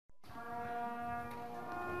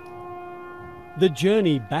The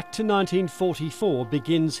journey back to 1944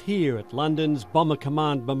 begins here at London's Bomber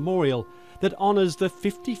Command Memorial that honours the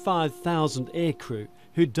 55,000 aircrew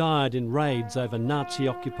who died in raids over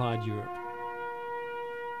Nazi-occupied Europe.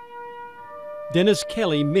 Dennis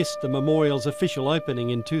Kelly missed the memorial's official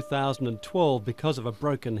opening in 2012 because of a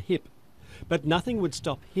broken hip, but nothing would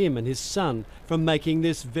stop him and his son from making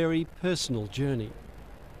this very personal journey.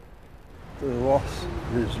 The loss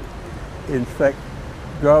is, in fact,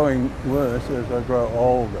 growing worse as I grow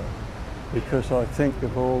older, because I think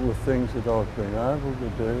of all the things that I've been able to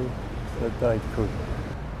do that they couldn't.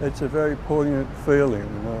 It's a very poignant feeling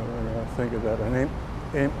when I think about an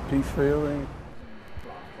empty feeling.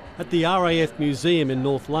 At the RAF Museum in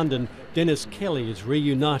North London, Dennis Kelly is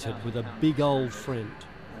reunited with a big old friend.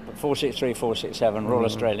 463, 467, Royal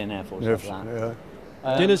Australian Air Force. Yes, yeah.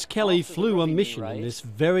 Dennis Kelly flew a mission in this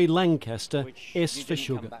very Lancaster, S for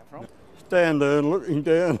sugar. Stand there and looking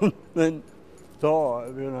down and then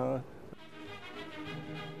dive, you know.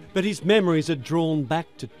 But his memories are drawn back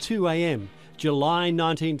to 2 a.m, July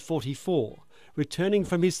 1944, returning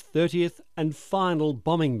from his 30th and final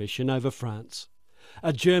bombing mission over France.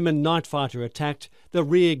 A German night fighter attacked, the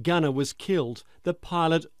rear gunner was killed, the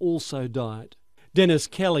pilot also died. Dennis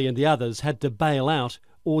Kelly and the others had to bail out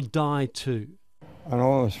or die too. And I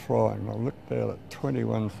was frightened. I looked down at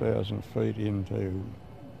 21,000 feet into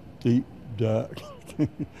deep dark.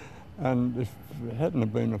 And if it hadn't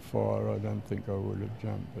have been a fire, I don't think I would have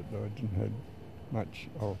jumped, but I didn't have much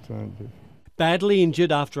alternative. Badly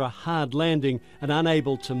injured after a hard landing and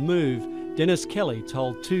unable to move, Dennis Kelly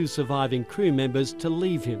told 2 surviving crew members to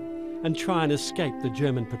leave him and try and escape the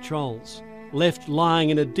German patrols. Left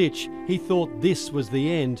lying in a ditch, he thought this was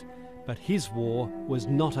the end, but his war was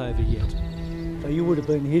not over yet. So you would have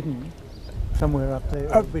been hidden somewhere up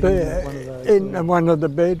there? Up there, in one of the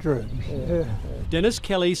bedrooms. Yeah. Dennis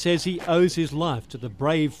Kelly says he owes his life to the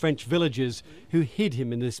brave French villagers who hid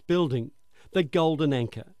him in this building, the Golden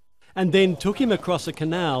Anchor, and then took him across a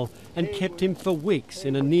canal and kept him for weeks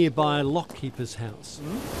in a nearby lockkeeper's house.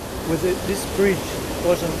 Was it, this bridge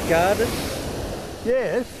wasn't guarded?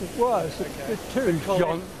 Yes, it was. The 2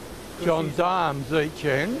 gendarmes each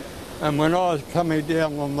end, and when I was coming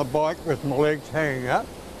down on the bike with my legs hanging up,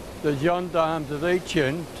 the gendarmes at each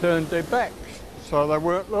end turned their backs, so they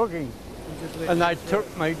weren't looking. And they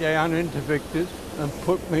took me down into Victor's and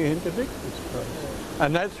put me into Victor's place.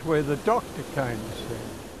 And that's where the doctor came to see me.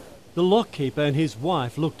 The lockkeeper and his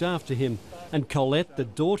wife looked after him, and Colette, the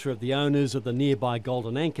daughter of the owners of the nearby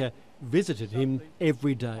Golden Anchor, visited him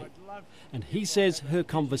every day. And he says her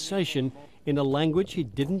conversation, in a language he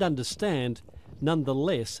didn't understand,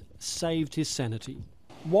 nonetheless saved his sanity.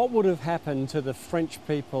 What would have happened to the French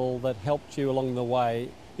people that helped you along the way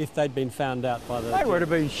if they'd been found out by the... They would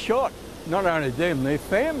have been shot. Not only them, their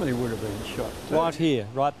family would have been shot too. Right here,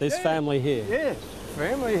 right, this family here? Yes,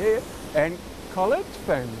 family here, and Colette's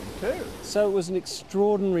family too. So it was an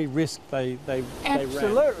extraordinary risk they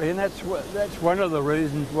Absolutely, and that's one of the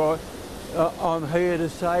reasons why I'm here to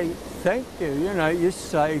say thank you. You know, you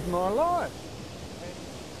saved my life.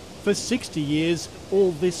 For 60 years,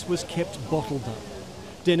 all this was kept bottled up.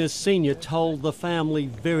 Dennis Sr. told the family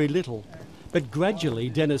very little, but gradually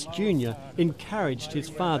Dennis Jr. encouraged his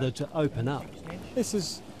father to open up. This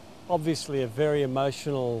is obviously a very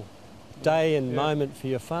emotional day and moment for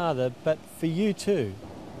your father, but for you too.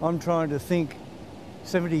 I'm trying to think,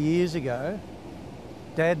 70 years ago,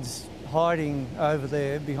 Dad's hiding over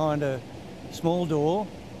there behind a small door,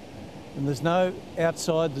 and there's no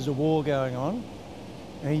outside, there's a war going on,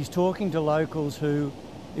 and he's talking to locals who,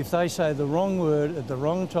 if they say the wrong word at the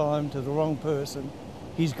wrong time to the wrong person,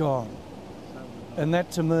 he's gone. And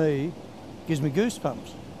that to me gives me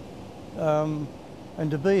goosebumps.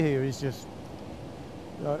 And to be here is just,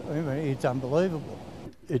 I mean, it's unbelievable.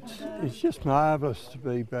 It's just marvellous to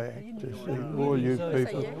be back, to see all you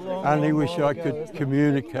people. I only wish I could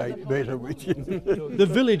communicate better with you. The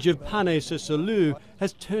village of Pane-sur-Salou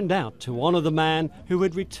has turned out to honour the man who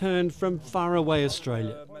had returned from faraway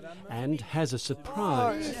Australia and has a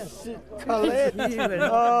surprise. Colette!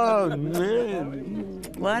 Oh, man!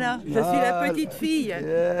 Voilà, je suis la petite fille.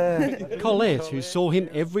 Yeah. Colette, who saw him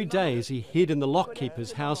every day as he hid in the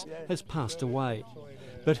lockkeeper's house, has passed away.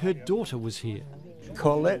 But her daughter was here.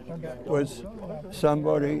 Colette was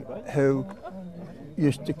somebody who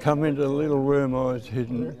used to come into the little room I was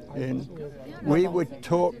hidden in. We would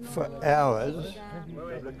talk for hours.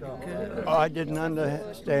 I didn't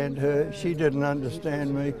understand her, she didn't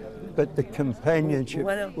understand me, but the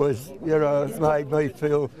companionship was, you know, made me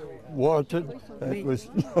feel wanted. It was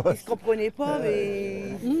Ils ne nice. se comprenaient pas,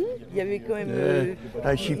 mais il y avait quand même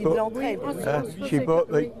And she de bought, l'entraide. she bought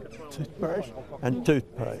me toothbrush and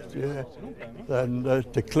toothpaste, yeah, and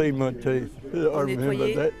to clean my teeth. I remember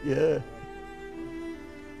nettoyer. that, yeah.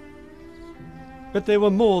 But there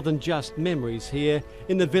were more than just memories here.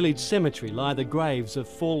 In the village cemetery lie the graves of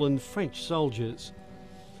fallen French soldiers.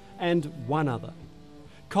 And one other.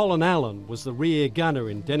 Colin Allen was the rear gunner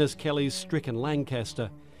in Dennis Kelly's stricken Lancaster.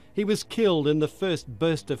 He was killed in the first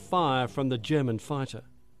burst of fire from the German fighter.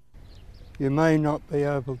 You may not be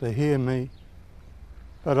able to hear me,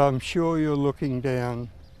 but I'm sure you're looking down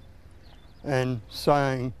and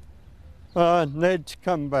saying, "Ah, Ned's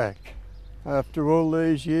come back. After all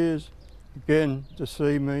these years, again to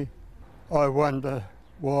see me. I wonder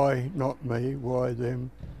why not me, why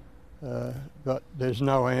them, but there's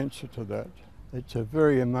no answer to that. It's a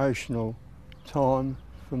very emotional time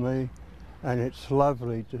for me, and it's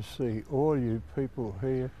lovely to see all you people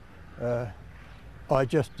here. I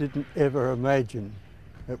just didn't ever imagine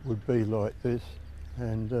it would be like this,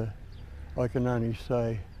 and I can only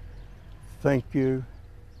say thank you,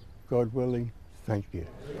 God willing, thank you.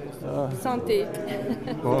 Santé.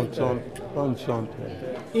 Bonne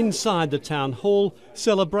santé. Inside the town hall,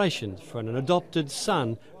 celebrations for an adopted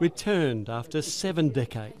son returned after 7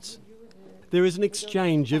 decades. There is an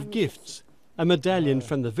exchange of gifts, a medallion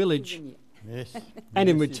from the village, Yes. and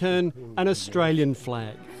in return, an Australian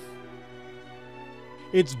flag.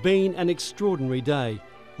 It's been an extraordinary day,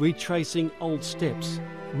 retracing old steps,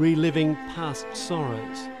 reliving past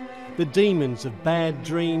sorrows, the demons of bad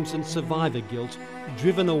dreams and survivor guilt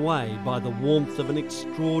driven away by the warmth of an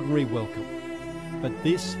extraordinary welcome. But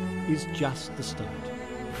this is just the start.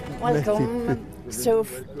 Welcome. So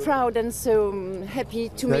proud and so happy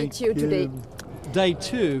to meet you today. Day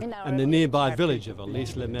 2 and the nearby village of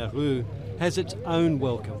Ellis-le-Mereux has its own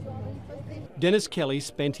welcome. Dennis Kelly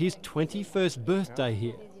spent his 21st birthday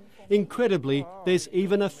here. Incredibly, there's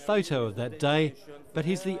even a photo of that day, but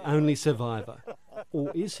he's the only survivor.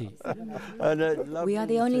 Or is he? We are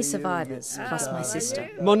the only survivors, plus my sister.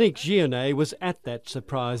 Monique Gionnet was at that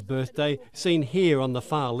surprise birthday, seen here on the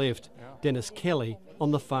far left, Dennis Kelly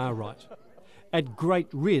on the far right. At great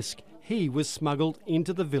risk, he was smuggled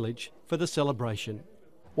into the village for the celebration.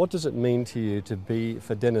 What does it mean to you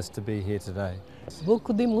for Dennis to be here today?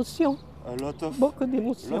 Beaucoup d'émotions, A lot of beaucoup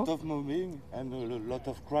d'émotions. moving and a lot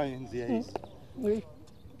of crying in the eyes, Oui.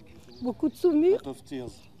 Beaucoup de a souvenirs lot of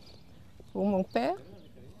tears. pour mon père,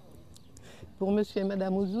 pour monsieur et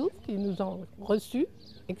madame Ouzouf qui nous ont reçus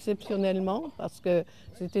exceptionnellement parce que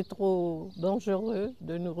c'était trop dangereux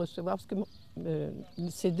de nous recevoir parce que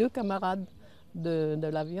ces 2 camarades de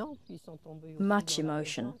l'avion qui sont tombés aussi Much dans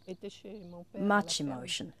emotion. l'avion étaient chez mon père. Much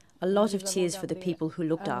emotion. A lot of tears for the people who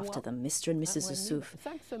looked after them, Mr. and Mrs. Assouf,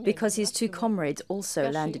 because his 2 comrades also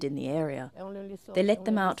landed in the area. They let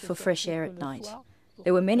them out for fresh air at night.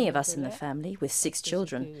 There were many of us in the family, with 6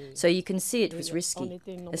 children, so you can see it was risky,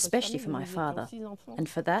 especially for my father, and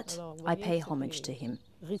for that I pay homage to him.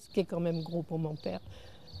 Risqué quand même gros pour mon père.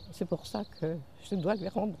 C'est pour ça que je dois lui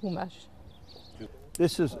rendre hommage.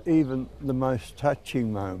 This is even the most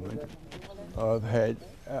touching moment I've had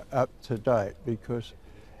up to date, because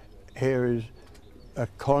here is a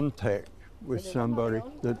contact with somebody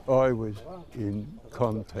that I was in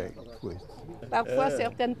contact with. Parfois,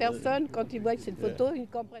 certaines personnes, quand ils voient cette photo, ils ne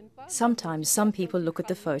comprennent pas. Sometimes some people look at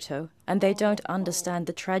the photo and they don't understand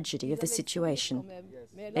the tragedy of the situation.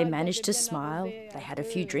 They managed to smile, they had a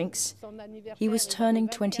few drinks. He was turning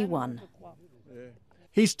 21.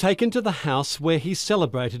 He's taken to the house where he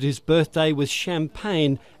celebrated his birthday with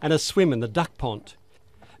champagne and a swim in the duck pond.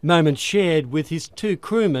 Moments shared with his 2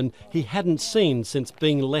 crewmen he hadn't seen since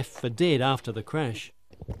being left for dead after the crash.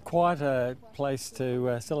 Quite a place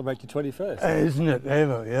to celebrate your 21st. Isn't it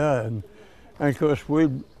ever, yeah. And of course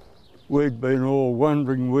we'd been all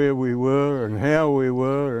wondering where we were and how we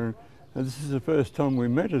were, and this is the first time we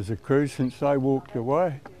met as a crew since they walked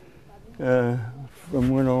away from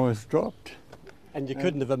when I was dropped. And you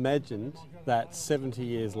couldn't have imagined that 70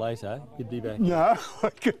 years later you'd be back. No,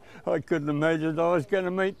 I couldn't imagine I was going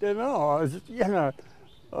to meet them all.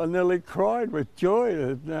 I nearly cried with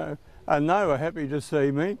joy. And they were happy to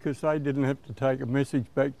see me because they didn't have to take a message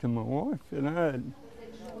back to my wife,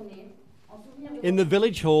 In the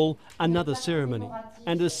village hall, another ceremony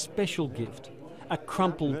and a special gift, a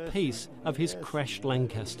crumpled piece of his crashed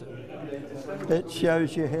Lancaster. That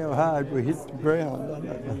shows you how hard we hit the ground, doesn't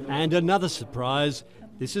it? And another surprise,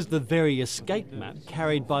 this is the very escape map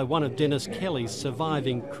carried by one of Dennis Kelly's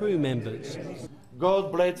surviving crew members.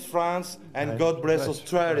 God bless France and God bless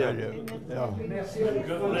Australia. Yeah.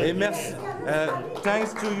 Et merci.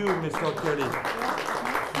 Thanks to you, Mr. Kelly.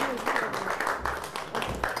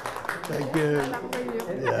 Thank you.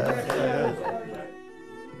 Yeah.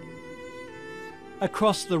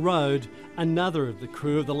 Across the road, another of the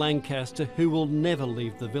crew of the Lancaster who will never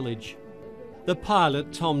leave the village. The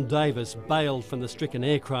pilot, Tom Davis, bailed from the stricken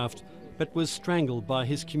aircraft but was strangled by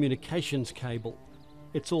his communications cable.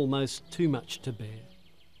 It's almost too much to bear.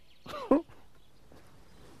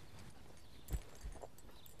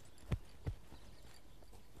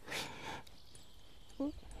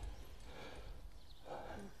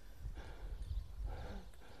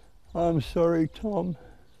 I'm sorry, Tom.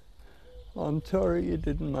 I'm sorry you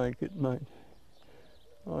didn't make it, mate.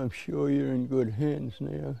 I'm sure you're in good hands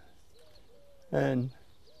now. And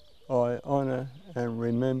I honour and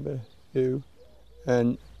remember you,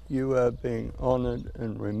 and you are being honoured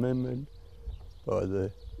and remembered by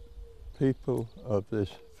the people of this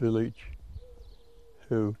village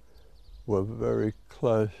who were very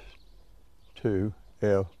close to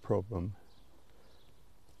our problem.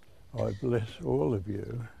 I bless all of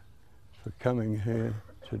you for coming here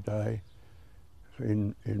today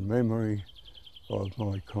in memory of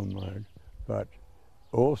my comrade, but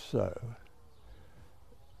also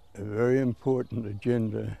a very important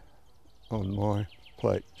agenda on my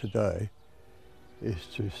plate today is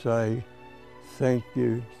to say thank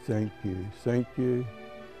you, thank you, thank you.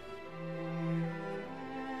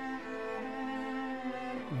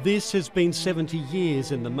 This has been 70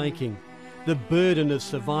 years in the making. The burden of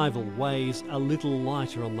survival weighs a little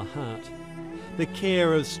lighter on the heart. The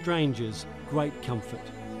care of strangers, great comfort.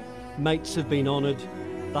 Mates have been honoured,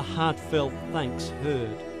 the heartfelt thanks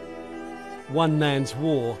heard. One man's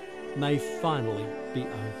war may finally be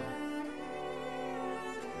over.